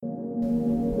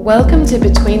Welcome to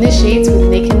Between the Sheets with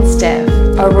Nick and Steph,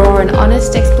 a raw and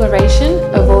honest exploration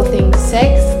of all things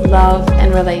sex, love,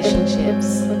 and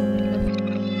relationships.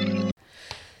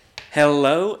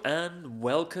 Hello and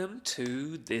welcome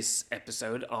to this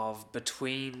episode of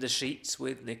Between the Sheets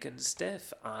with Nick and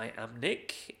Steph. I am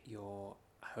Nick, your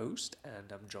host,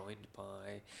 and I'm joined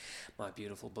by my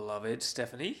beautiful beloved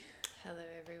Stephanie. Hello,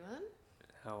 everyone.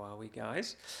 How are we,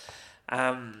 guys?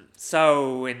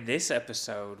 So in this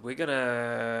episode, we're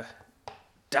gonna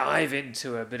dive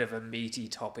into a bit of a meaty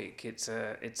topic. It's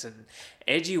an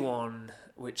edgy one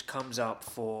which comes up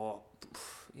for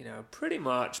pretty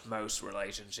much most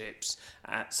relationships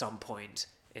at some point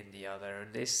in the other,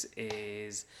 and this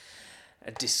is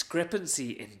a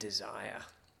discrepancy in desire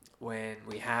when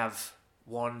we have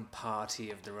one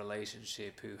party of the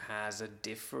relationship who has a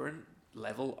different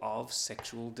level of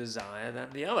sexual desire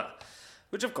than the other,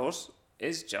 which of course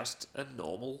is just a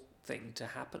normal thing to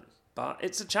happen, but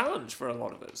it's a challenge for a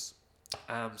lot of us.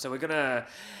 So we're gonna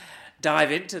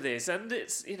dive into this, and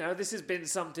it's this has been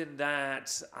something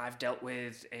that I've dealt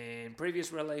with in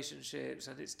previous relationships,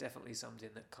 and it's definitely something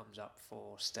that comes up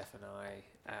for Steph and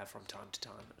I from time to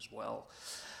time as well.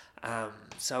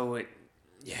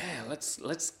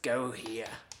 Let's go here.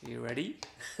 You ready?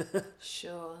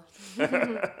 Sure.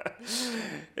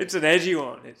 It's an edgy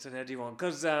one.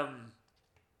 Because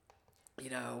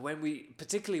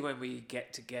particularly when we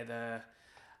get together,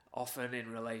 often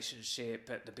in relationship,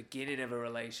 at the beginning of a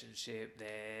relationship,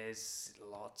 there's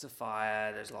lots of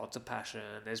fire, there's lots of passion,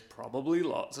 there's probably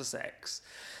lots of sex,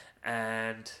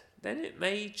 and then it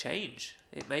may change,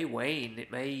 it may wane,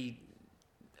 it may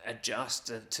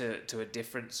adjust to a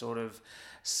different sort of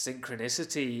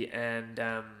synchronicity and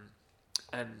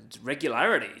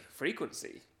regularity,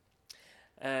 frequency.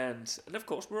 And of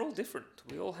course, we're all different.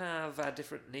 We all have our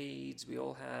different needs. We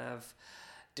all have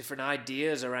different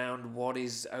ideas around what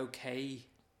is okay,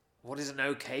 what is an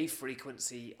okay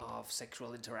frequency of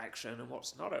sexual interaction and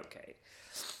what's not okay.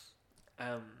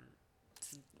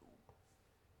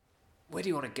 Where do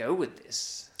you want to go with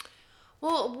this?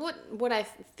 Well, what I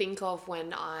think of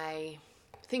when I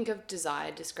think of desire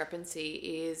discrepancy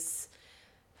is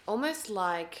almost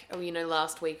like,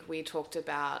 last fortnight we talked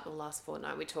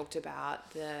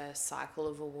about the cycle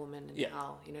of a woman and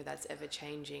how, that's ever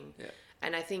changing. Yeah.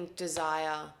 And I think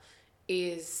desire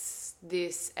is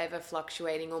this ever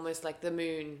fluctuating, almost like the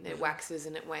moon. It waxes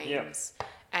and it wanes. Yeah.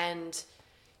 And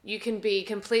you can be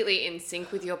completely in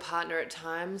sync with your partner at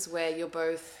times where you're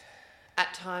both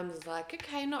at times like,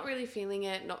 okay, not really feeling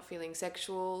it, not feeling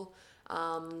sexual.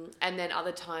 And then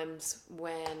other times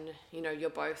when, you're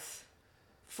both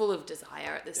full of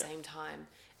desire at the same time.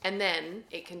 And then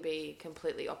it can be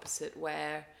completely opposite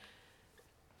where,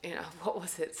 what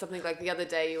was it? Something like the other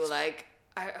day you were like,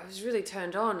 I was really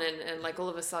turned on and like all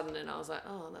of a sudden, and I was like,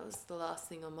 oh, that was the last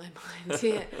thing on my mind.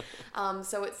 Yeah.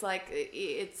 So it's like,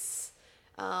 it's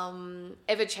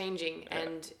ever changing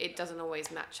and it doesn't always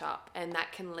match up. And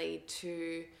that can lead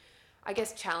to, I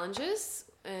guess, challenges,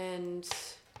 and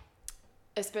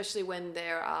especially when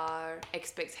there are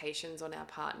expectations on our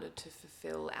partner to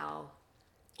fulfill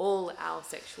all our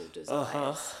sexual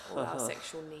desires, all our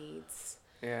sexual needs.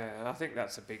 Yeah, I think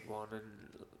that's a big one, and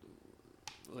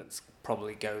let's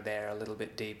probably go there a little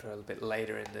bit deeper, a little bit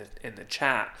later in the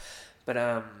chat. But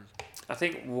I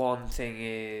think one thing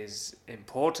is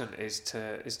important is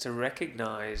to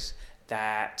recognize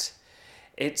that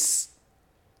it's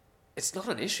not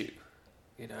an issue,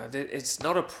 it's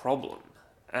not a problem.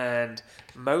 And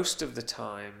most of the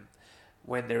time,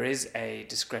 when there is a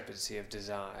discrepancy of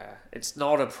desire, it's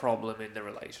not a problem in the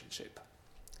relationship.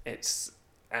 It's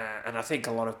and I think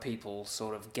a lot of people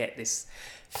sort of get this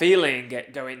feeling,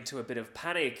 go into a bit of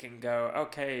panic and go,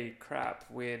 okay, crap,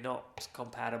 we're not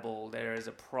compatible. There is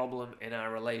a problem in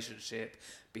our relationship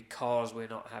because we're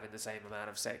not having the same amount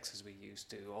of sex as we used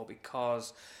to, or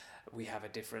because we have a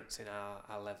difference in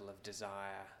our level of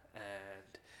desire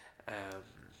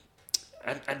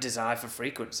and desire for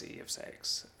frequency of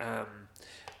sex.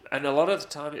 And a lot of the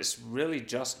time it's really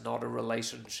just not a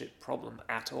relationship problem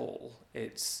at all.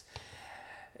 It's,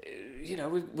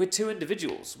 we're two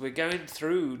individuals. We're going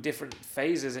through different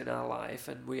phases in our life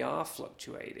and we are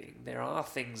fluctuating. There are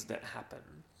things that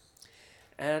happen.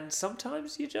 And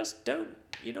sometimes you're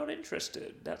not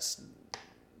interested. That's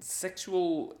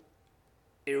sexual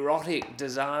erotic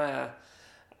desire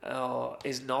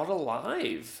is not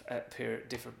alive at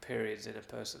different periods in a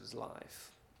person's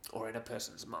life, or in a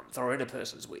person's month, or in a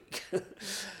person's week.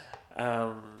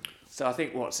 So I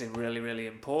think what's really, really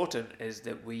important is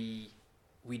that we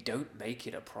don't make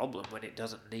it a problem when it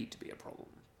doesn't need to be a problem,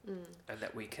 and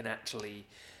that we can actually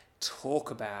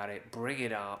talk about it, bring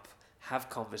it up, have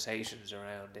conversations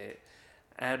around it,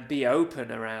 and be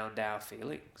open around our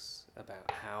feelings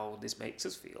about how this makes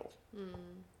us feel.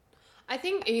 I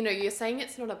think, you're saying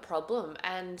it's not a problem,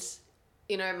 and,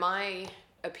 my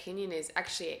opinion is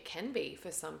actually it can be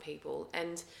for some people.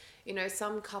 And,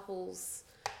 some couples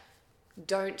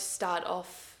don't start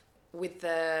off with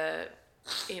the,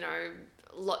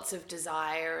 lots of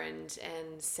desire and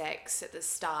sex at the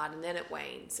start, and then it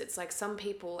wanes. It's like some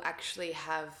people actually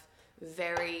have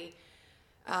very,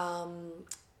 how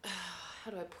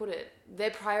do I put it?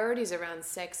 Their priorities around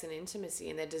sex and intimacy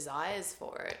and their desires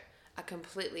for it are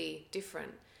completely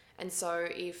different. And so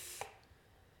if,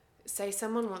 say,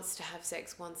 someone wants to have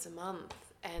sex once a month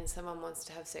and someone wants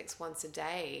to have sex once a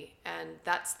day, and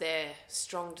that's their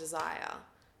strong desire,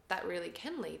 that really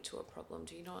can lead to a problem.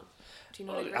 Do you not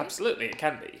agree? Absolutely, it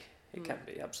can be. It can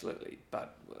be, absolutely.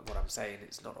 But what I'm saying,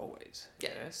 it's not always.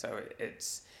 Yeah. So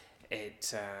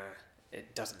it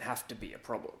doesn't have to be a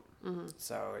problem. Mm-hmm.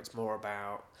 So it's more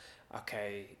about,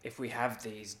 okay, if we have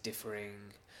these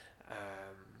differing,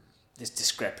 this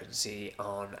discrepancy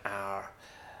on our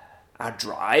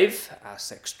drive, our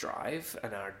sex drive,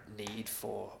 and our need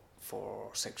for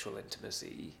sexual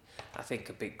intimacy, I think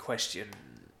a big question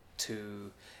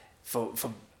for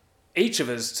each of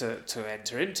us to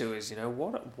enter into is,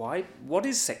 what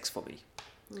is sex for me?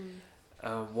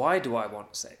 Why do I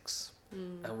want sex?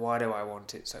 And why do I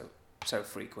want it so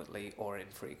frequently or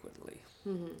infrequently?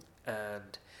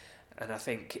 And I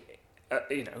think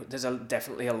there's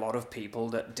definitely a lot of people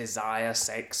that desire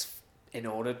sex in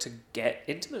order to get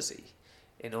intimacy,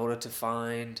 in order to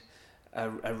find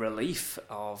a relief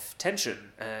of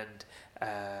tension, and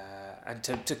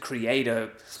to create a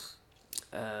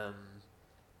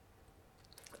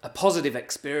positive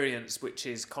experience which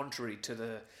is contrary to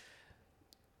the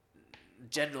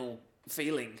general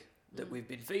feeling that we've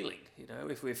been feeling.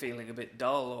 If we're feeling a bit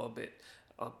dull or a bit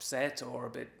upset or a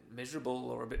bit miserable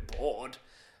or a bit bored,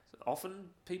 often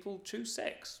people choose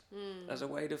sex as a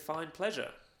way to find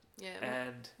pleasure. Yeah.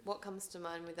 And what comes to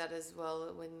mind with that as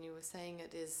well when you were saying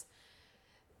it is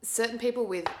certain people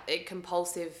with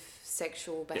compulsive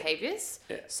sexual behaviors.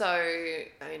 Yeah. So,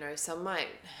 some might,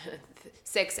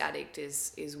 sex addict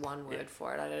is one word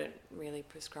for it. I don't really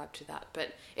prescribe to that,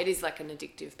 but it is like an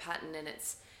addictive pattern, and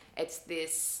it's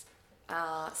this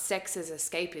sex as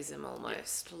escapism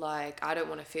almost. Like, I don't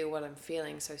want to feel what I'm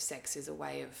feeling, so sex is a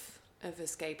way of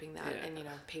escaping that. And,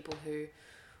 people who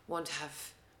want to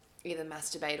have either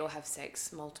masturbate or have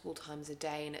sex multiple times a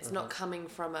day, and it's not coming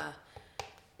from a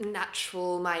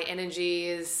natural, my energy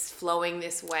is flowing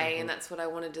this way and that's what I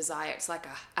want to desire. It's like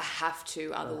a have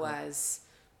to, otherwise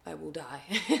I will die.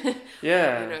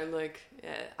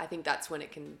 I think that's when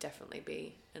it can definitely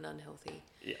be an unhealthy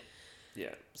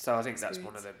so I think that's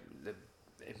one of the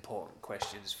important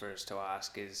questions for us to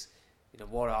ask is,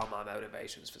 what are my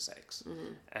motivations for sex,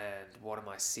 and what am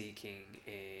I seeking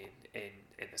in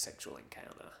the sexual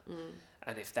encounter,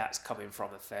 and if that's coming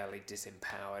from a fairly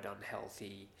disempowered,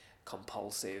 unhealthy,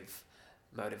 compulsive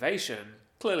motivation,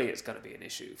 clearly it's going to be an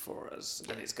issue for us,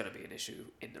 and it's going to be an issue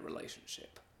in the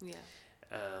relationship.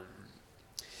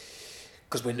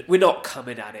 Because we're not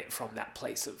coming at it from that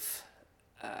place of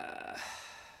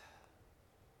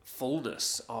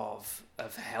fullness of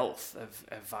health,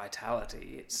 of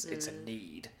vitality. It's a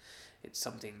need. It's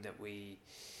something that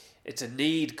it's a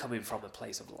need coming from a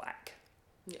place of lack.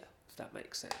 Yeah. If that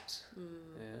makes sense.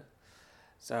 Yeah.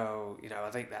 So, I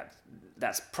think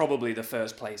that's probably the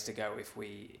first place to go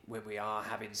when we are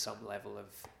having some level of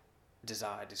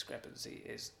desire discrepancy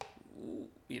is,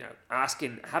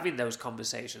 having those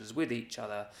conversations with each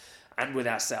other and with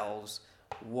ourselves.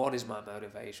 What is my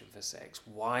motivation for sex?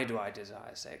 Why do I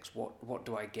desire sex? What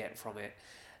do I get from it?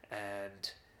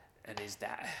 And is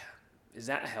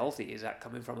that healthy? Is that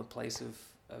coming from a place of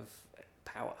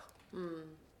power?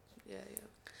 Yeah.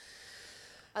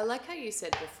 I like how you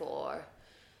said before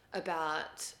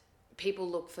about people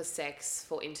look for sex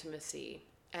for intimacy,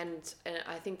 and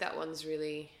I think that one's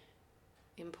really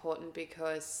important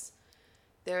because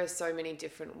there are so many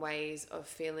different ways of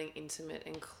feeling intimate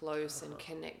and close and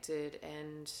connected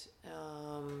and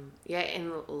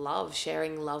in love,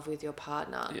 sharing love with your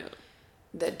partner,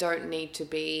 that don't need to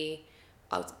be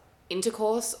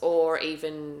intercourse or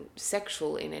even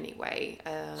sexual in any way.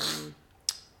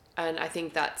 And I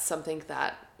think that's something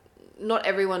that not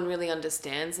everyone really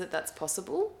understands that that's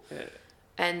possible. Yeah.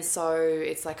 And so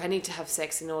it's like, I need to have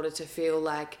sex in order to feel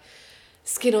like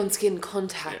skin on skin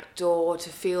contact or to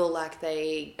feel like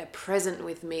they are present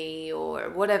with me or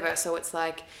whatever. So it's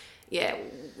like,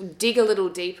 dig a little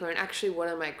deeper and actually what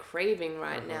am I craving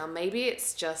right now? Maybe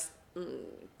it's just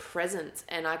presence,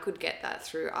 and I could get that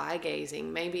through eye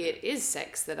gazing. Maybe it is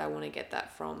sex that I want to get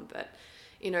that from, but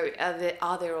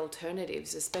are there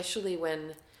alternatives, especially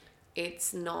when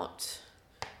it's not,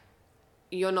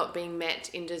 you're not being met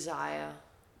in desire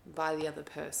by the other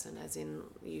person, as in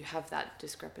you have that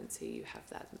discrepancy, you have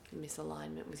that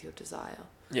misalignment with your desire.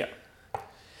 Yeah,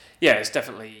 it's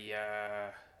definitely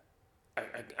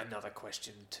another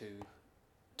question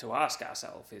to ask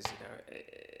ourselves is,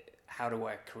 how do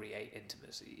I create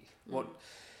intimacy?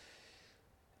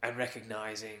 And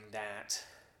recognizing that,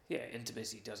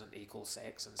 intimacy doesn't equal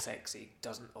sex, and sex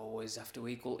doesn't always have to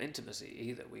equal intimacy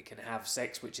either. We can have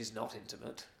sex which is not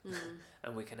intimate,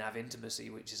 and we can have intimacy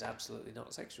which is absolutely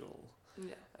not sexual.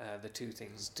 Yeah. The two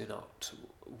things do not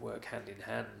work hand in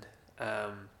hand.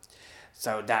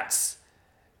 So that's,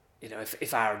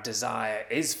 if our desire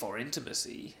is for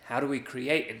intimacy, how do we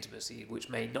create intimacy which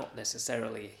may not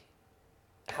necessarily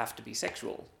have to be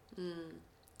sexual?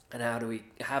 And how do we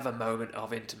have a moment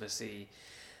of intimacy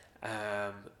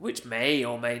which may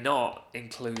or may not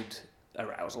include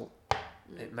arousal?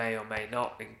 It may or may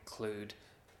not include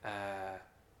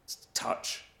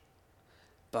touch,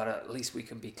 but at least we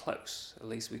can be close. At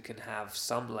least we can have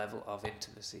some level of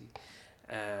intimacy.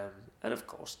 And of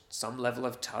course, some level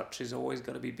of touch is always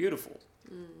going to be beautiful.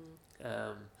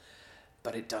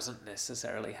 But it doesn't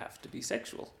necessarily have to be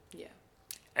sexual. Yeah.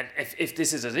 And if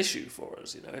this is an issue for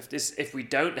us, if we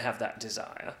don't have that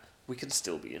desire, we can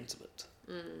still be intimate.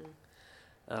 And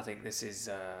I think this is,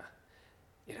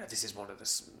 this is one of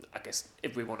the, I guess,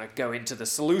 if we want to go into the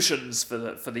solutions for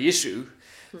the issue,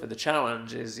 for the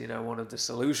challenge, is, one of the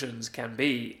solutions can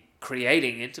be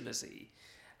creating intimacy,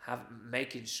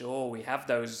 making sure we have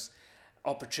those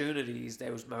opportunities,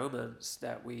 those moments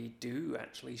that we do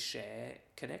actually share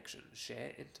connection,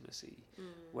 share intimacy,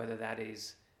 whether that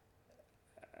is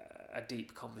a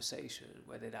deep conversation,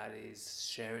 whether that is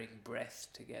sharing breath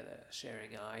together,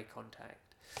 sharing eye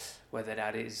contact, whether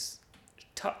that is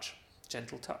touch,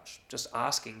 gentle touch, just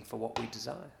asking for what we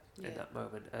desire in that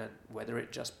moment, and whether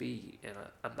it just be in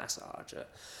a massage, a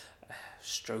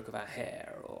stroke of our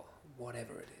hair, or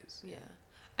whatever it is. Yeah.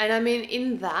 And I mean,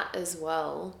 in that as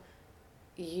well,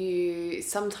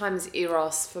 sometimes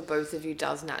eros for both of you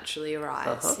does naturally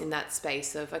arise in that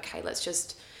space of, okay, let's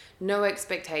just, no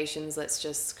expectations, let's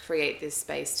just create this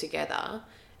space together.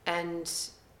 And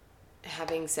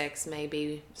having sex may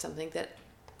be something that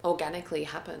organically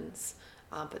happens,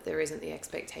 but there isn't the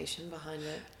expectation behind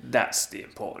it. That's the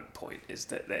important point, is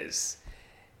that there's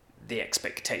the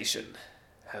expectation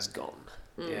has gone.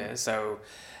 Yeah. So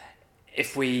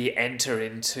if we enter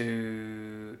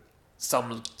into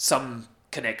some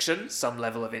connection, some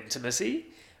level of intimacy,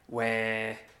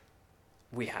 where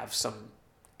we have some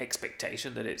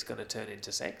expectation that it's going to turn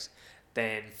into sex,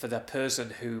 then for the person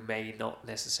who may not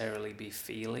necessarily be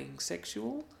feeling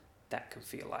sexual, that can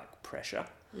feel like pressure.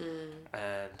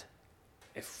 And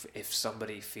if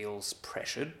somebody feels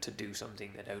pressured to do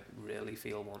something they don't really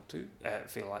feel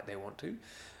like they want to,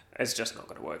 it's just not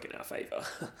going to work in our favor.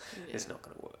 It's not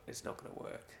going to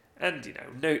work. And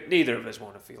neither of us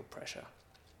want to feel pressure.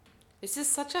 This is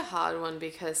such a hard one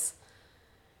because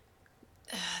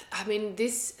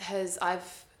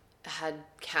I've had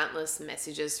countless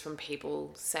messages from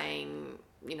people saying,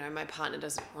 my partner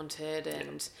doesn't want it,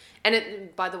 and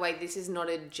it, by the way, this is not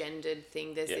a gendered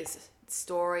thing. There's this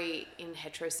story in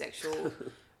heterosexual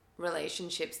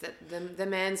relationships that the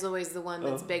man's always the one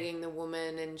that's begging the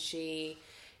woman, and she,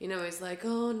 is like,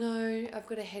 oh no, I've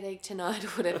got a headache tonight or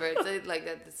whatever. It's like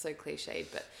that. That's so cliched,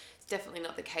 but it's definitely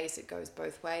not the case. It goes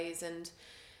both ways, and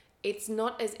it's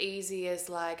not as easy as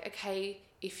like, okay,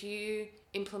 if you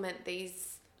implement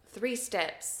these 3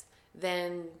 steps,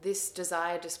 then this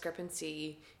desire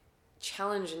discrepancy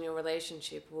challenge in your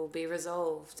relationship will be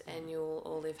resolved and you'll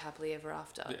all live happily ever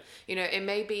after. It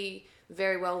may be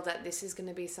very well that this is going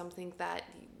to be something that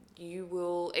it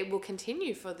will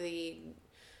continue for the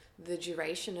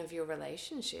duration of your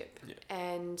relationship.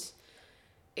 And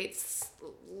it's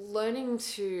learning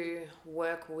to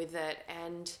work with it.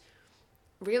 And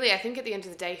really, I think at the end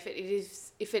of the day,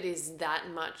 if it is that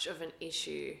much of an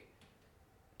issue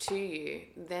to you,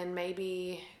 then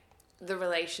maybe the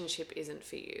relationship isn't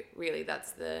for you. Really,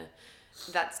 that's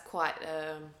quite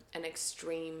an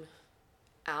extreme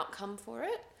outcome for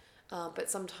it.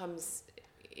 But sometimes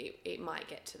it might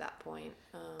get to that point,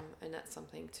 and that's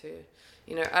something to,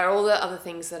 are all the other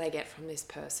things that I get from this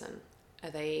person,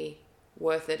 are they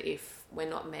worth it if we're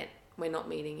not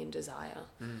meeting in desire?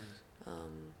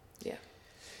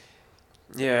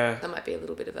 Yeah. That might be a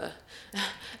little bit of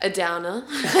a downer.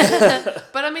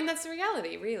 But I mean, that's the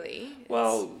reality, really.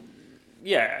 Well,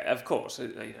 Yeah, of course.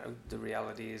 The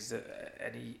reality is that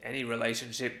any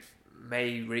relationship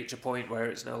may reach a point where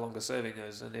it's no longer serving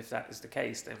us, and if that is the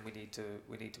case, then we need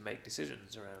to make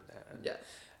decisions around that.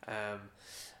 And,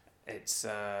 it's.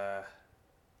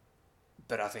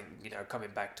 But I think,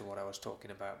 coming back to what I was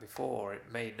talking about before, it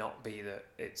may not be that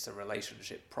it's a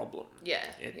relationship problem.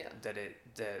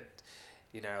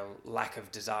 Lack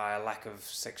of desire, lack of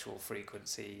sexual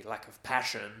frequency, lack of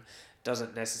passion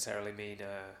doesn't necessarily mean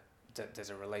that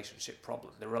there's a relationship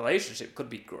problem. The relationship could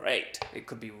be great. It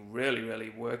could be really,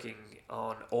 really working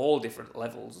on all different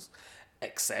levels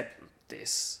except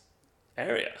this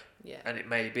area. Yeah. And it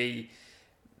may be,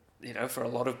 for a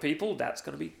lot of people, that's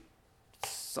going to be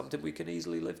something we can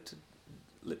easily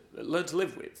learn to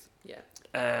live with. Yeah.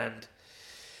 And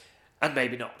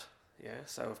maybe not. Yeah.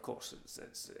 So of course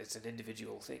it's an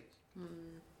individual thing.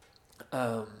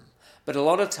 But a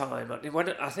lot of time,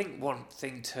 I think one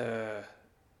thing to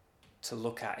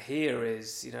look at here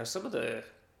is, some of the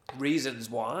reasons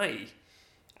why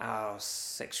our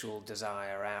sexual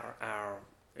desire, our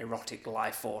erotic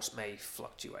life force may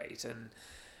fluctuate, and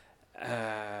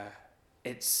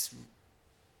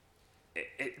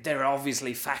there are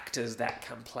obviously factors that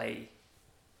can play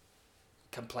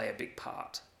a big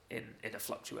part in a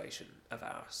fluctuation of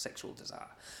our sexual desire,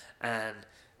 and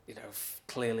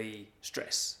clearly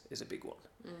stress is a big one.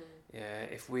 Yeah,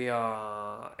 if we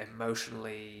are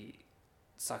emotionally,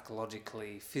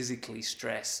 psychologically, physically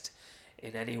stressed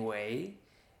in any way,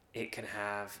 it can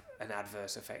have an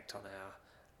adverse effect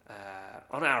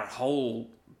on our whole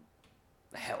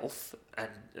health, and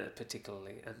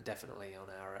particularly and definitely on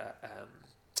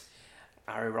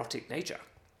our erotic nature.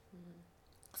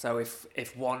 So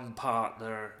if one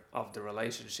partner of the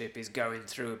relationship is going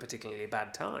through a particularly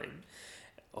bad time,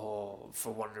 or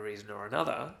for one reason or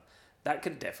another, that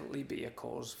can definitely be a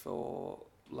cause for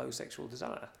low sexual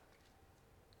desire.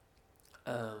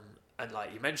 And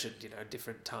like you mentioned,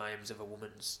 different times of a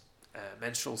woman's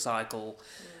menstrual cycle,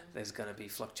 there's going to be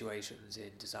fluctuations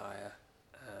in desire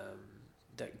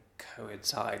that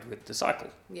coincide with the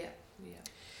cycle. Yeah.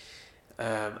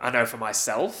 I know for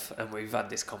myself, and we've had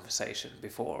this conversation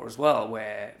before as well,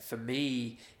 where for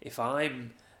me, if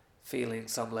I'm feeling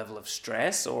some level of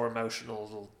stress or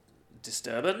emotional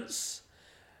disturbance,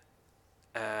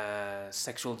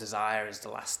 sexual desire is the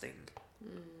last thing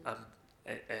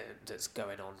that's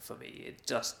going on for me. It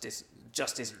just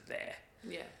isn't there.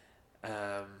 Yeah.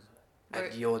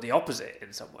 And you're the opposite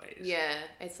in some ways. Yeah,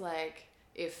 it's like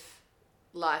if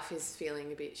life is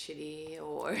feeling a bit shitty,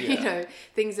 or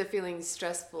things are feeling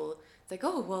stressful, it's like,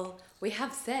 oh well, we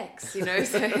have sex, so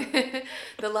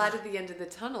the light at the end of the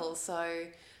tunnel. So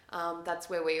that's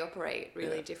where we operate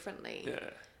really differently.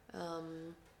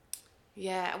 One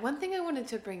thing I wanted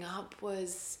to bring up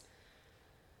was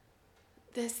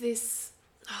there's this,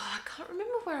 I can't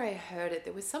remember where I heard it.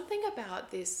 There was something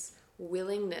about this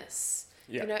willingness.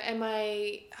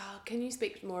 Can you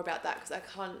speak more about that? Because I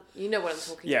can't, what I'm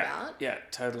talking about. Yeah,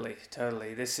 totally.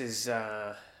 This is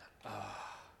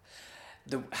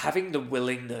having the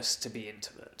willingness to be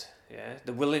intimate. Yeah,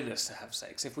 the willingness to have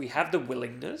sex. If we have the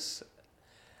willingness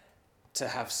to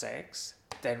have sex,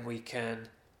 then we can,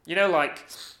 like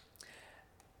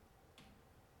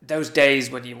those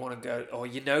days when you want to go, or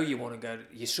you want to go,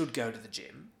 you should go to the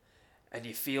gym, and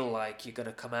you feel like you're going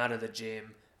to come out of the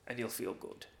gym and you'll feel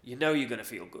good. You're going to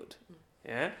feel good.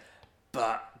 Yeah?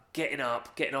 But getting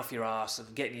off your ass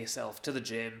and getting yourself to the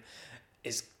gym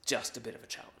is just a bit of a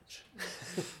challenge.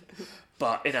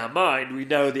 But in our mind, we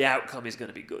know the outcome is going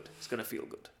to be good. It's going to feel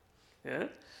good. Yeah?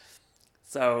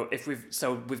 So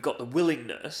we've got the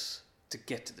willingness to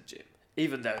get to the gym,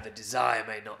 even though the desire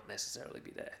may not necessarily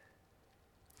be there.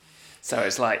 So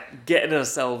it's like getting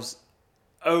ourselves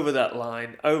over that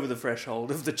line, over the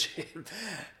threshold of the gym,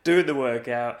 doing the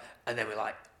workout, and then we're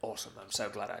like, awesome, I'm so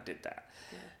glad I did that.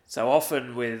 Yeah. So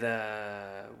often with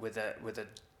a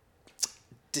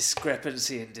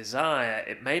discrepancy in desire,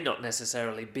 it may not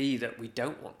necessarily be that we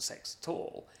don't want sex at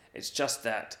all. It's just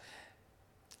that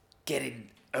getting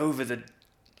over the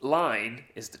line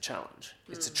is the challenge.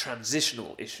 It's a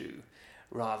transitional issue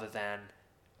rather than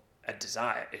a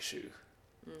desire issue.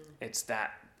 It's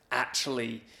that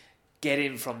actually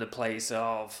getting from the place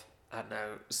of,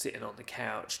 sitting on the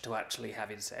couch to actually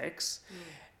having sex.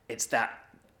 It's that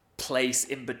place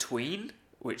in between,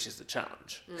 which is the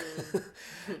challenge.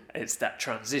 It's that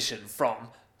transition from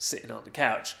sitting on the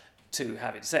couch to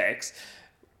having sex,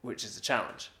 which is the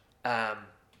challenge.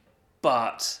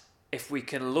 But if we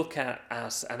can look at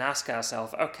us and ask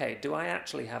ourselves, okay, do I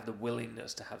actually have the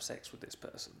willingness to have sex with this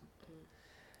person?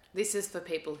 this is for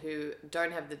people who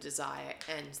don't have the desire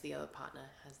and the other partner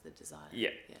has the desire.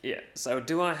 Yeah. So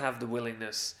do I have the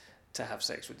willingness to have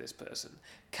sex with this person?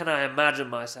 Can I imagine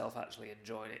myself actually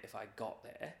enjoying it if I got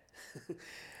there?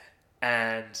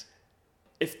 And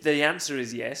if the answer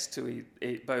is yes to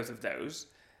both of those,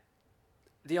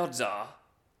 the odds are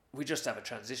we just have a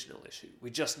transitional issue.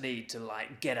 We just need to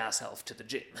get ourselves to the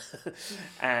gym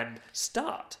and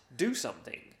do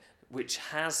something which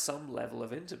has some level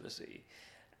of intimacy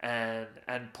and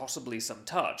possibly some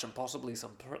touch and possibly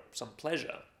some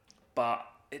pleasure. But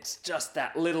it's just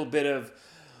that little bit of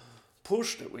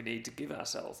push that we need to give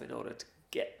ourselves in order to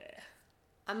get there.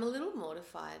 I'm a little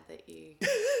mortified that you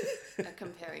are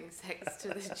comparing sex to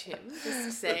the gym.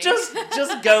 Just saying.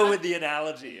 Just go with the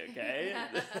analogy, okay?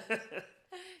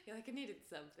 You're like, I needed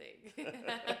something.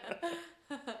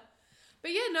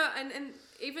 But yeah, no, and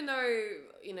even though,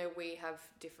 we have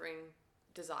differing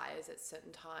desires at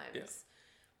certain times,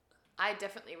 I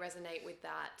definitely resonate with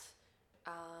that.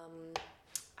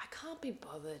 I can't be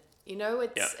bothered.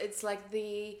 It's like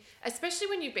especially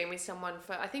when you've been with someone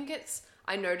for,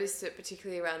 I noticed it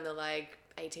particularly around the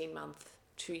 18-month,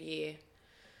 2-year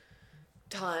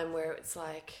time where it's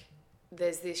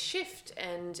there's this shift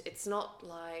and it's not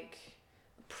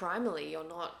primally you're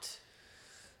not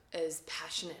as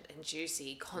passionate and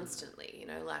juicy constantly,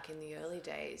 like in the early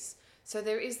days. So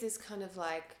there is this kind of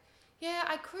I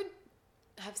could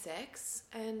have sex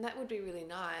and that would be really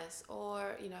nice,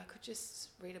 or I could just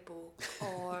read a book,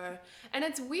 and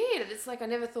it's weird. It's I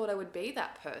never thought I would be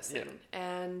that person.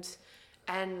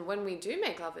 And when we do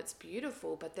make love, it's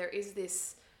beautiful, but there is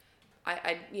this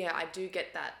I do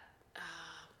get that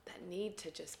that need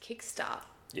to just kickstart.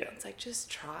 It's just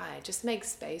try, just make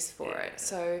space for it.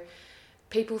 So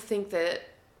people think that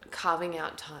carving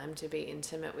out time to be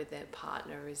intimate with their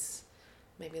partner is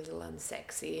maybe a little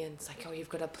unsexy, and it's you've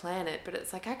got to plan it, but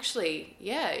it's actually,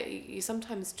 you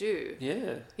sometimes do.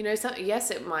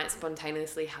 Yes, it might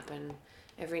spontaneously happen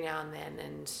every now and then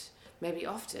and maybe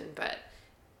often, but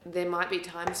there might be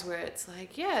times where it's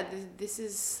this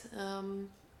is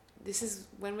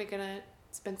when we're gonna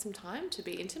spend some time to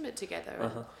be intimate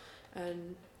together.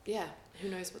 And who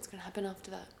knows what's gonna happen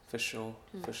after that. For sure.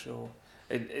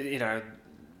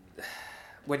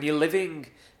 When you're living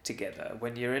together,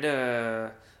 when you're in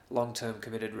a long-term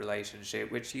committed relationship,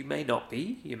 which you may not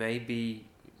be, you may be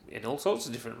in all sorts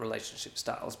of different relationship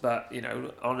styles, but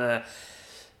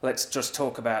let's just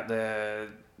talk about the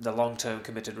long-term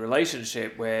committed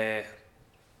relationship where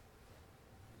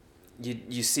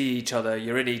you see each other,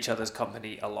 you're in each other's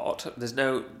company a lot. There's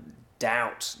no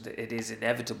doubt that it is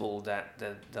inevitable that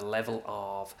the level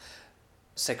of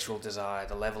sexual desire,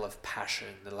 the level of passion,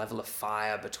 the level of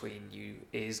fire between you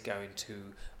is going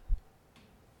to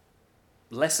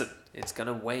lessen. It's going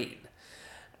to wane.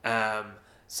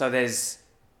 So that's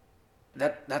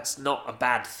not a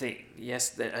bad thing.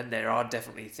 Yes, and there are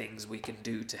definitely things we can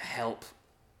do to help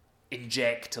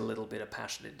inject a little bit of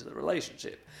passion into the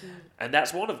relationship. And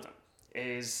that's one of them,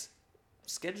 is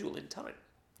scheduling time.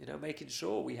 Making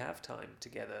sure we have time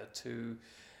together to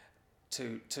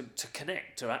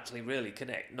connect, to actually really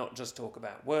connect, not just talk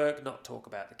about work, not talk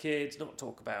about the kids, not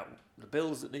talk about the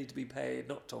bills that need to be paid,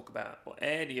 not talk about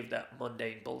any of that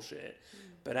mundane bullshit,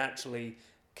 but actually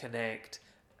connect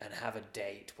and have a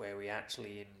date where we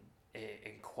actually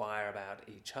inquire about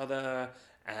each other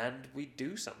and we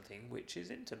do something which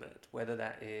is intimate, whether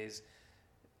that is,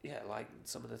 like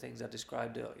some of the things I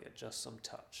described earlier, just some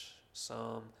touch,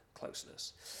 some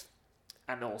closeness.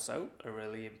 And also, a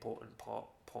really important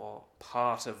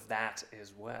part of that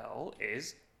as well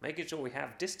is making sure we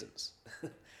have distance,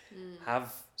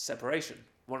 have separation.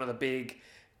 One of the big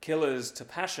killers to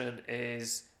passion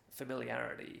is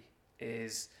familiarity,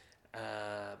 is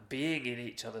being in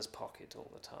each other's pocket all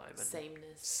the time. And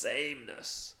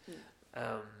sameness.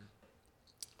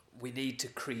 We need to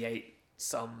create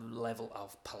some level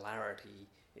of polarity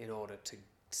in order to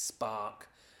spark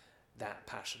that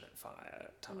passionate fire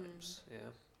at times.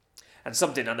 And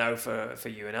something I know for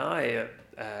you and I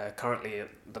currently at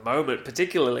the moment,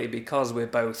 particularly because we're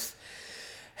both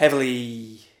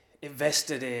heavily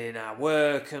invested in our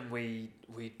work and we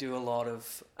do a lot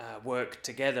of work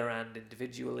together and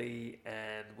individually,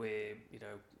 and we're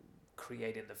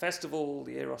creating the festival,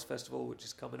 the Eros Festival, which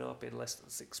is coming up in less than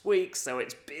 6 weeks, so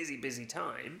it's busy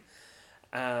time.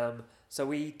 So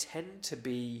we tend to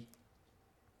be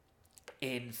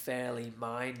in fairly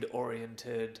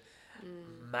mind-oriented,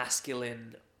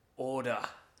 masculine order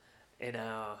in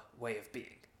our way of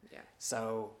being.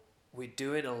 So we're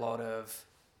doing a lot of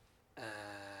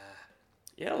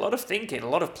thinking, a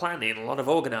lot of planning, a lot of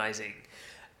organising,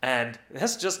 And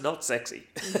that's just not sexy.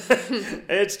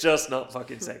 It's just not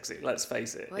fucking sexy. Let's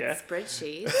face it. What, yeah.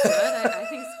 Spreadsheets? I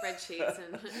think spreadsheets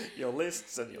and your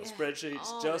lists and your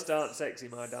spreadsheets just aren't sexy,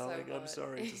 my darling. I'm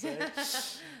sorry to say.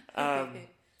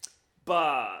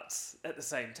 But at the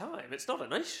same time, it's not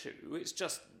an issue. It's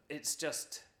just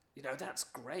that's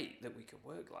great that we can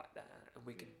work like that and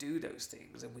we can do those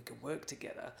things and we can work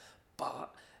together.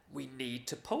 But we need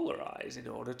to polarize in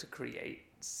order to create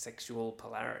sexual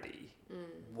polarity.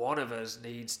 One of us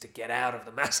needs to get out of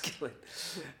the masculine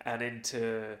and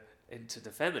into the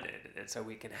feminine, and so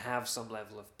we can have some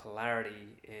level of polarity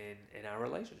in our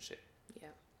relationship.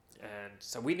 Yeah. And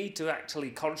so we need to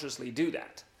actually consciously do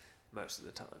that most of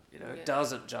the time. It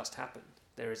doesn't just happen.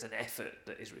 There is an effort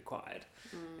that is required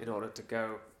in order to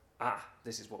go,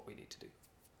 this is what we need to do.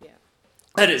 Yeah.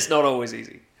 And it's not always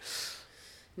easy.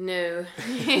 No.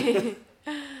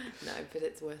 No, but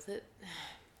it's worth it.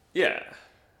 Yeah.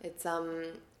 It's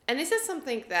and this is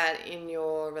something that in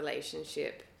your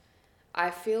relationship,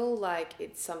 I feel like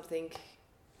it's something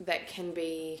that can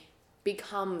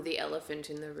become the elephant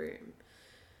in the room.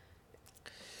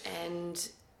 And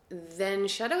then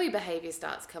shadowy behavior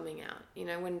starts coming out.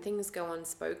 When things go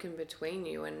unspoken between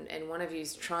you and one of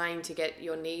you's trying to get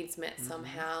your needs met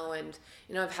somehow. And,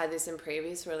 I've had this in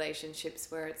previous relationships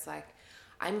where it's like,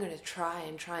 I'm going to try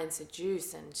and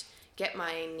seduce and get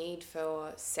my need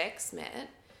for sex met,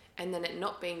 and then it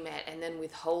not being met, and then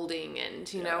withholding, and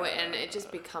and it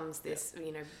just becomes this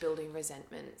building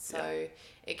resentment. So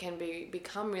it can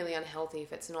become really unhealthy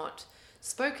if it's not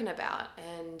spoken about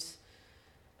and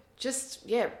just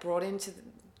brought into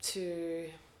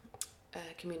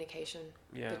communication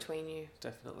between you.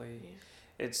 Definitely.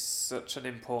 It's such an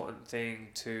important thing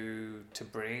to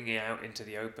bring out into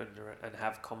the open and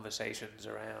have conversations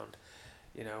around,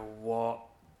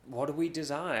 what do we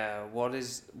desire?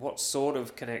 What sort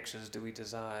of connections do we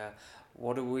desire?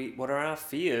 What are our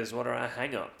fears? What are our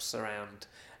hang-ups around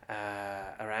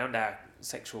our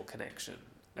sexual connection?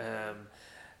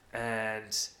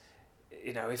 And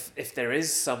if there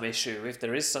is some issue, if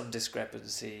there is some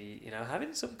discrepancy,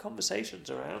 having some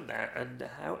conversations around that, and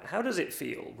how does it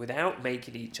feel without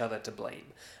making each other to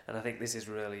blame. And I think this is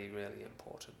really, really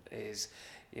important, is,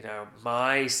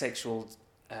 my sexual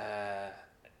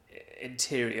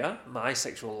interior, my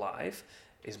sexual life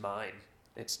is mine.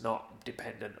 It's not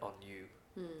dependent on you.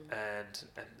 And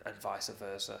vice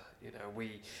versa.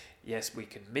 We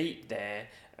can meet there,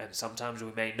 and sometimes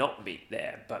we may not meet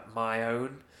there, but my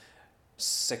own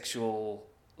sexual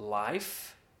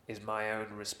life is my own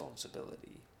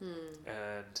responsibility.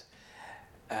 And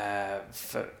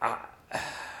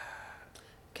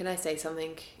can I say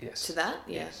something to that?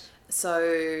 Yes.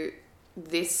 So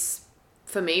this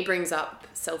for me brings up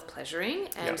self-pleasuring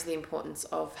and the importance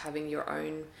of having your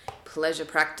own pleasure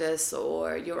practice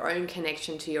or your own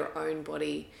connection to your own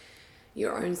body,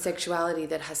 your own sexuality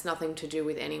that has nothing to do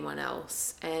with anyone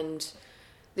else. And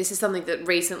this is something that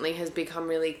recently has become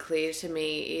really clear to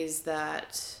me, is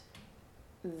that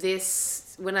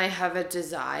when I have a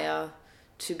desire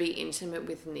to be intimate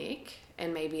with Nick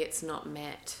and maybe it's not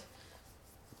met,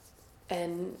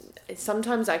 and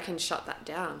sometimes I can shut that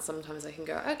down. Sometimes I can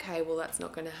go, okay, well, that's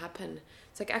not going to happen.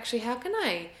 It's like, actually, how can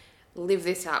I live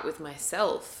this out with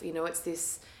myself? It's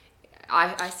this,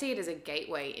 I see it as a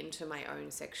gateway into my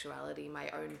own sexuality, my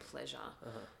own pleasure.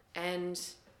 And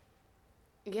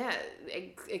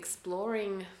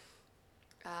exploring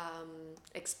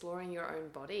your own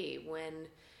body when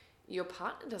your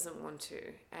partner doesn't want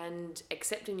to, and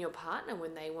accepting your partner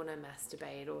when they want to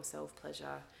masturbate or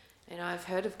self-pleasure. And I've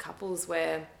heard of couples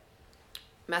where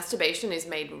masturbation is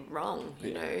made wrong,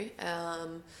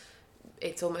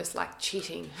 it's almost like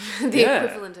cheating, the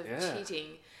equivalent of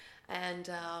cheating. And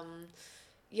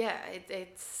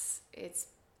it's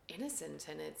innocent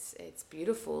and it's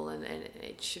beautiful, and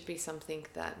it should be something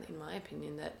that, in my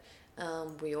opinion, that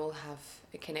we all have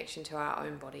a connection to our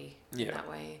own body in that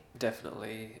way.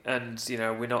 Definitely. And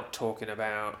we're not talking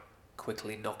about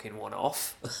quickly knocking one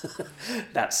off.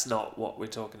 That's not what we're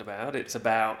talking about. It's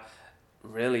about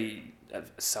really a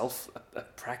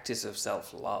practice of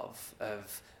self-love,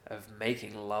 of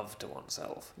making love to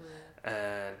oneself,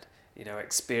 and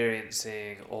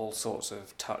experiencing all sorts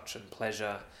of touch and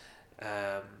pleasure,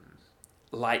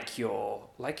 like you're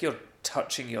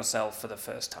touching yourself for the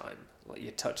first time, like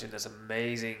you're touching this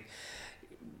amazing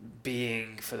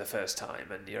being for the first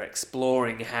time, and you're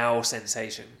exploring how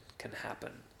sensation can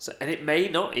happen. So, and it may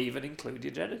not even include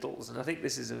your genitals. And I think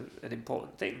this is an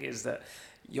important thing, is that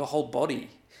your whole body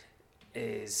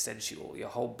is sensual. Your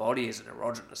whole body is an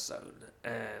erogenous zone.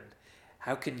 And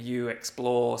how can you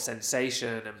explore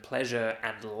sensation and pleasure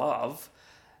and love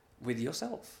with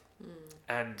yourself.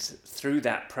 And through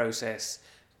that process,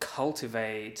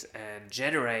 cultivate and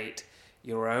generate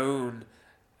your own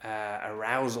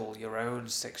arousal, your own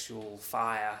sexual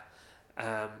fire,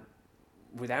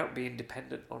 without being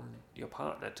dependent on your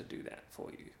partner to do that for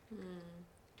you.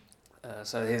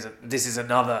 So this is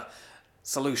another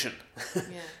solution.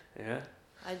 Yeah.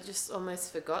 I just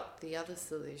almost forgot the other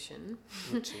solution.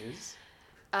 Which is?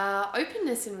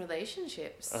 Openness in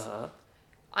relationships.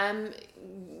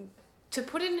 To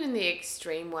put it in the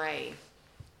extreme way,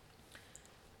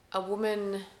 a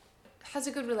woman has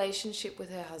a good relationship with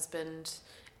her husband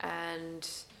and,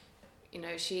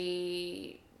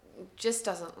 she just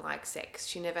doesn't like sex.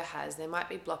 She never has. There might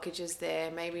be blockages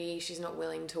there. Maybe she's not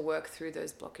willing to work through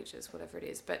those blockages, whatever it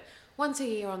is. But once a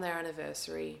year on their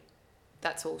anniversary,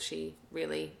 that's all she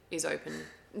really is open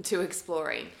to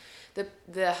exploring.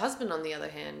 The husband, on the other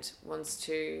hand, wants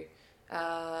to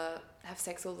have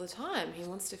sex all the time. He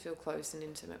wants to feel close and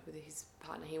intimate with his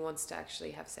partner. He wants to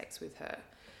actually have sex with her.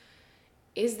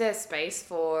 Is there space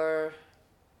for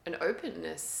an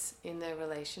openness in their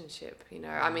relationship?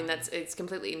 It's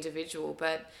completely individual,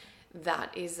 but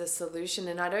that is a solution.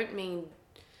 And I don't mean...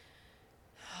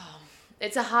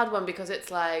 it's a hard one because it's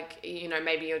like,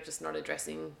 maybe you're just not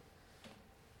addressing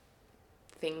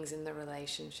things in the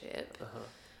relationship.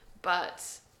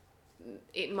 But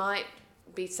it might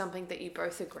be something that you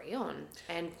both agree on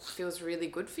and feels really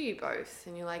good for you both,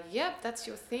 and you're like, yep, that's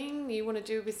your thing, you want to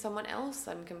do with someone else,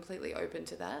 I'm completely open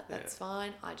to that, that's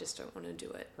fine, I just don't want to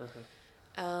do it.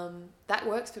 That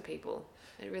works for people,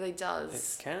 it really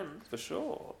does. It can, for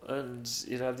sure. And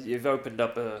you've opened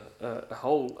up a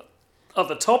whole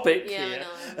other topic here,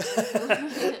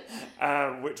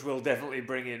 which we'll definitely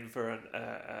bring in for an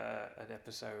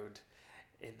episode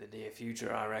in the near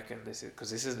future, I reckon. This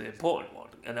is an important one,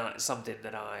 and it's something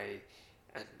that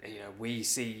we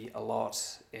see a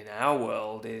lot in our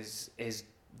world is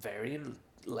varying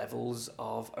levels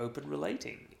of open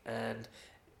relating and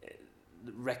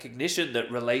recognition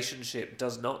that relationship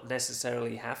does not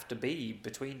necessarily have to be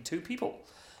between two people.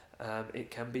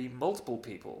 It can be multiple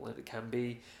people, and it can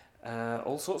be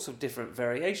all sorts of different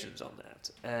variations on that,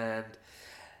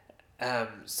 and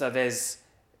so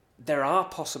there are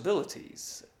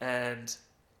possibilities, and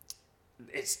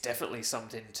it's definitely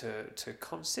something to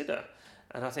consider.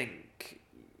 And I think,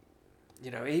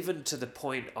 even to the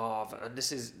point of, and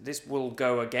this will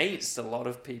go against a lot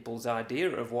of people's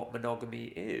idea of what monogamy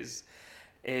is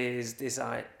this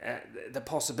the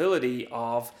possibility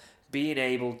of being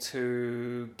able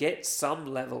to get some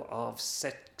level of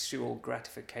sexual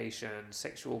gratification,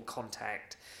 sexual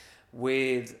contact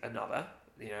with another.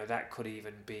 That could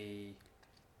even be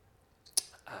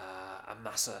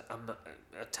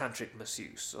a tantric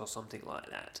masseuse or something like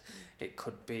that. It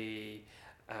could be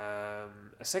a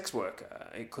sex worker.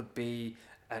 It could be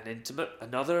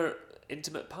another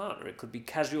intimate partner. It could be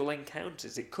casual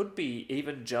encounters. It could be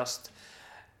even just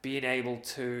being able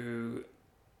to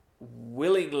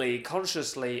willingly,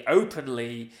 consciously,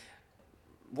 openly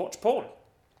watch porn.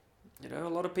 A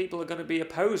lot of people are going to be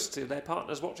opposed to their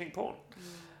partners watching porn.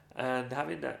 And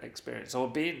having that experience, or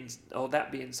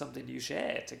that being something you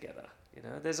share together.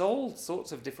 There's all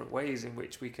sorts of different ways in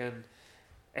which we can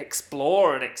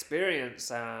explore and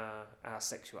experience our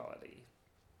sexuality,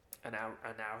 and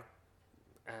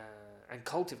and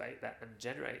cultivate that and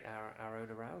generate our own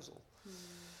arousal.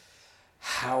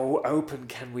 How open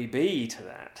can we be to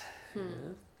that?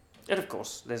 And of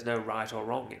course, there's no right or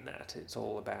wrong in that. It's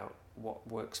all about what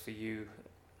works for you.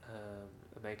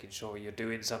 Making sure you're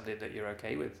doing something that you're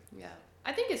okay with. Yeah.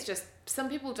 I think it's just some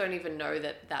people don't even know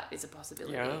that is a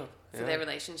possibility for their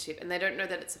relationship, and they don't know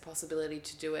that it's a possibility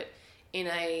to do it in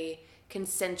a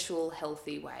consensual,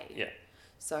 healthy way. Yeah.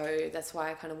 So that's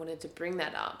why I kind of wanted to bring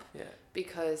that up. Yeah.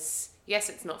 Because yes,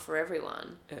 it's not for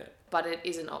everyone. Yeah. But it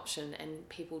is an option, and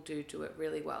people do it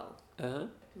really well. Yeah.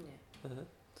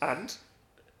 And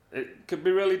it can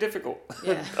be really difficult.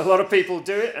 Yeah. A lot of people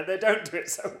do it and they don't do it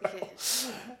so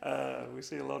well. We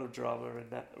see a lot of drama in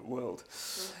that world.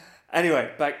 Anyway,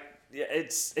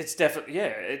 it's definitely,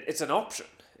 it's an option.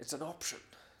 It's an option.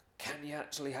 Can you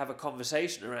actually have a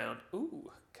conversation around,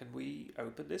 can we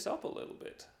open this up a little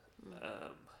bit?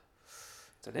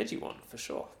 It's an edgy one for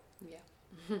sure.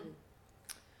 Yeah.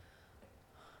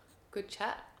 Good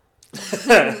chat.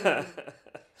 Yeah.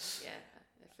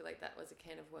 I feel like that was a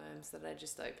can of worms that I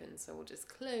just opened, so we'll just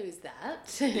close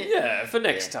that. Yeah, for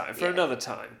next time, for another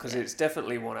time, because it's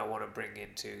definitely one I want to bring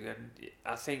into. And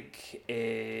I think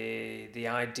the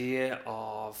idea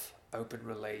of open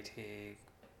relating,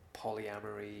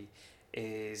 polyamory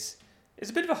is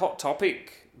a bit of a hot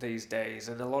topic these days,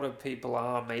 and a lot of people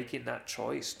are making that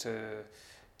choice to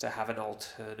to have an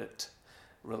alternate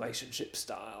relationship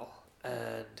style,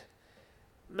 and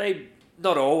maybe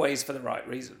not always for the right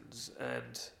reasons.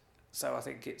 And so I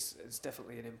think it's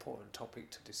definitely an important topic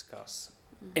to discuss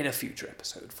in a future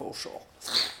episode for sure.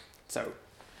 So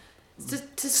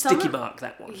sticky mark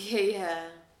that one. Yeah.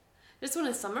 Just want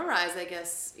to summarize, I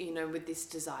guess, with this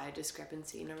desire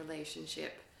discrepancy in a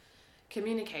relationship.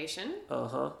 Communication.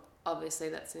 Obviously,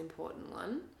 that's an important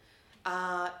one.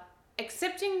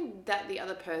 Accepting that the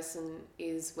other person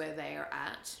is where they are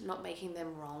at, not making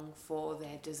them wrong for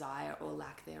their desire or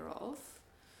lack thereof.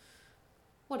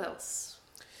 What else?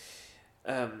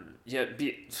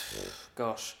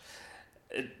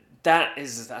 That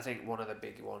is, I think, one of the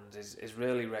big ones is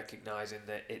really recognizing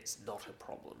that it's not a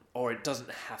problem, or it doesn't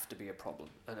have to be a problem.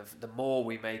 And the more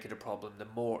we make it a problem,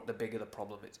 the bigger the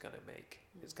problem it's going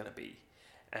to be.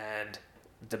 And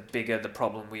the bigger the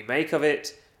problem we make of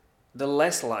it, the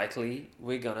less likely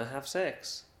we're going to have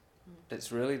sex. It's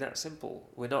really that simple.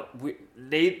 Nobody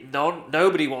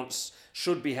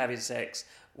should be having sex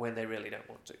when they really don't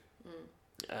want to.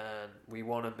 And we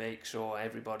want to make sure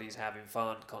everybody's having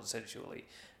fun consensually.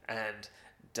 And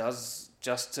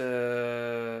just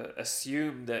to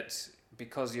assume that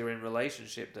because you're in a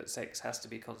relationship that sex has to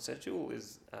be consensual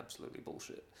is absolutely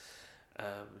bullshit.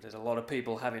 There's a lot of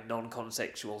people having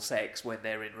non-consensual sex when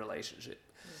they're in relationship.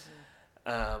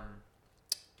 And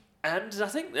I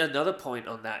think another point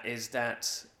on that is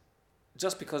that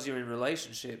just because you're in a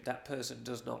relationship, that person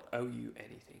does not owe you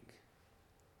anything.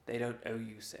 They don't owe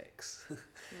you sex.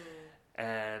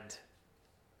 And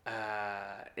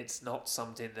it's not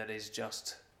something that is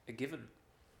just a given.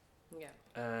 Yeah.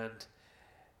 And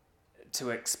to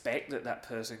expect that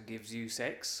person gives you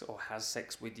sex or has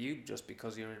sex with you just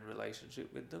because you're in a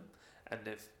relationship with them, and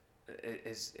if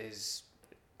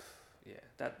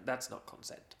that's not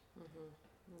consent.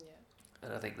 Yeah.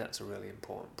 And I think that's a really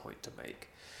important point to make.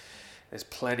 There's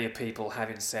plenty of people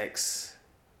having sex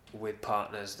with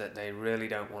partners that they really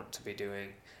don't want to be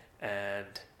doing,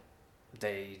 and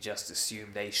they just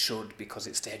assume they should because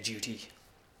it's their duty.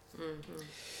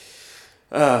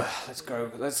 Let's go.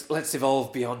 Let's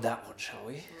evolve beyond that one, shall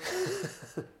we?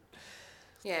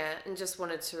 Yeah, and just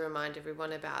wanted to remind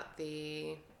everyone about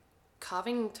the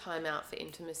carving time out for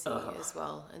intimacy as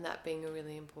well, and that being a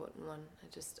really important one.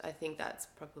 I think that's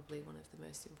probably one of the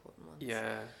most important ones.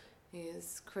 Yeah.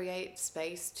 Is create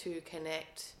space to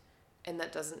connect, and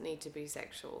that doesn't need to be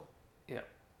sexual. Yeah.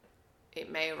 It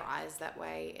may arise that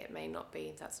way, it may not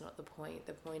be. That's not the point.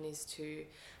 The point is to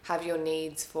have your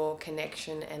needs for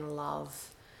connection and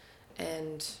love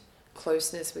and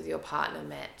closeness with your partner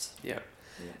met. Yeah.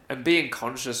 And being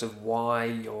conscious of why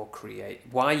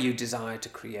you desire to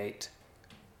create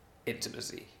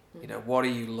intimacy. What are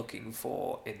you looking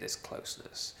for in this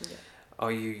closeness? Yeah.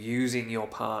 Are you using your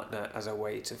partner as a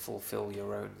way to fulfill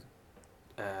your own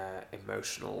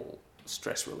emotional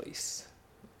stress release?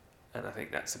 And I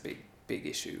think that's a big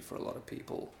issue for a lot of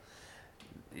people.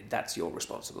 That's your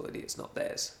responsibility, it's not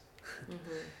theirs.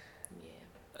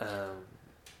 Yeah.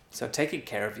 So taking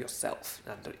care of yourself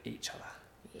and each other.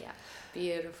 Yeah,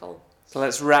 beautiful. So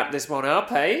let's wrap this one up,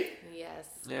 hey? Yes.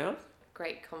 Yeah.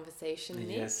 Great conversation,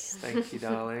 Nick. Yes, thank you,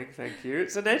 darling. Thank you.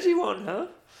 It's an edgy one, huh?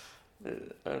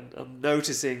 And I'm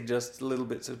noticing just little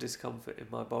bits of discomfort in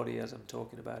my body as I'm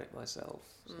talking about it myself.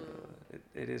 So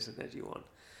it is an edgy one.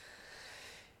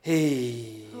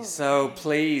 So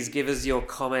please give us your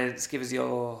comments, give us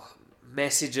your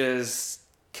messages,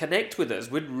 connect with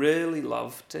us. We'd really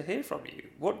love to hear from you.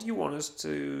 What do you want us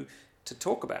to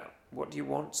talk about? What do you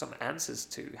want some answers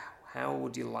to? How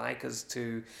would you like us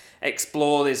to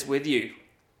explore this with you?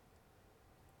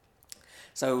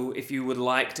 So if you would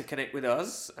like to connect with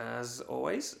us, as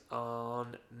always,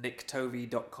 on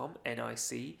nicktovey.com,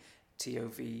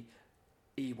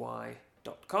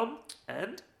 NICTOVEY.com,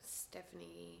 and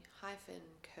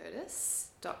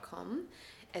Stephanie-Curtis.com,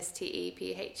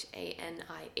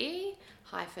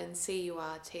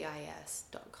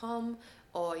 STEPHANIE-CURTIS.com,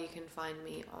 or you can find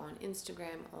me on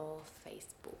Instagram or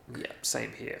Facebook. Yeah,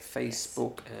 same here.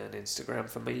 Facebook and Instagram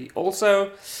for me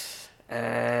also.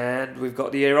 And we've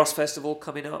got the Eros Festival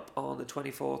coming up on the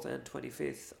 24th and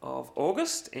 25th of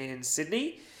August in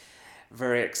Sydney.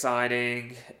 Very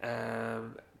exciting.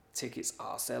 Tickets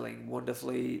are selling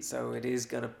wonderfully, so it is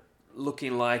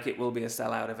looking like it will be a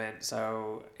sellout event.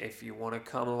 So if you want to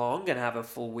come along and have a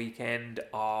full weekend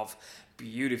of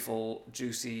beautiful,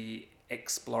 juicy,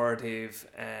 explorative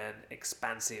and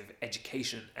expansive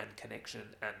education and connection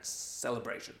and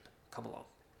celebration, come along.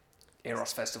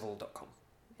 erosfestival.com.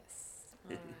 All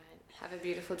right. Have a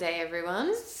beautiful day,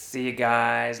 everyone. See you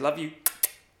guys. Love you.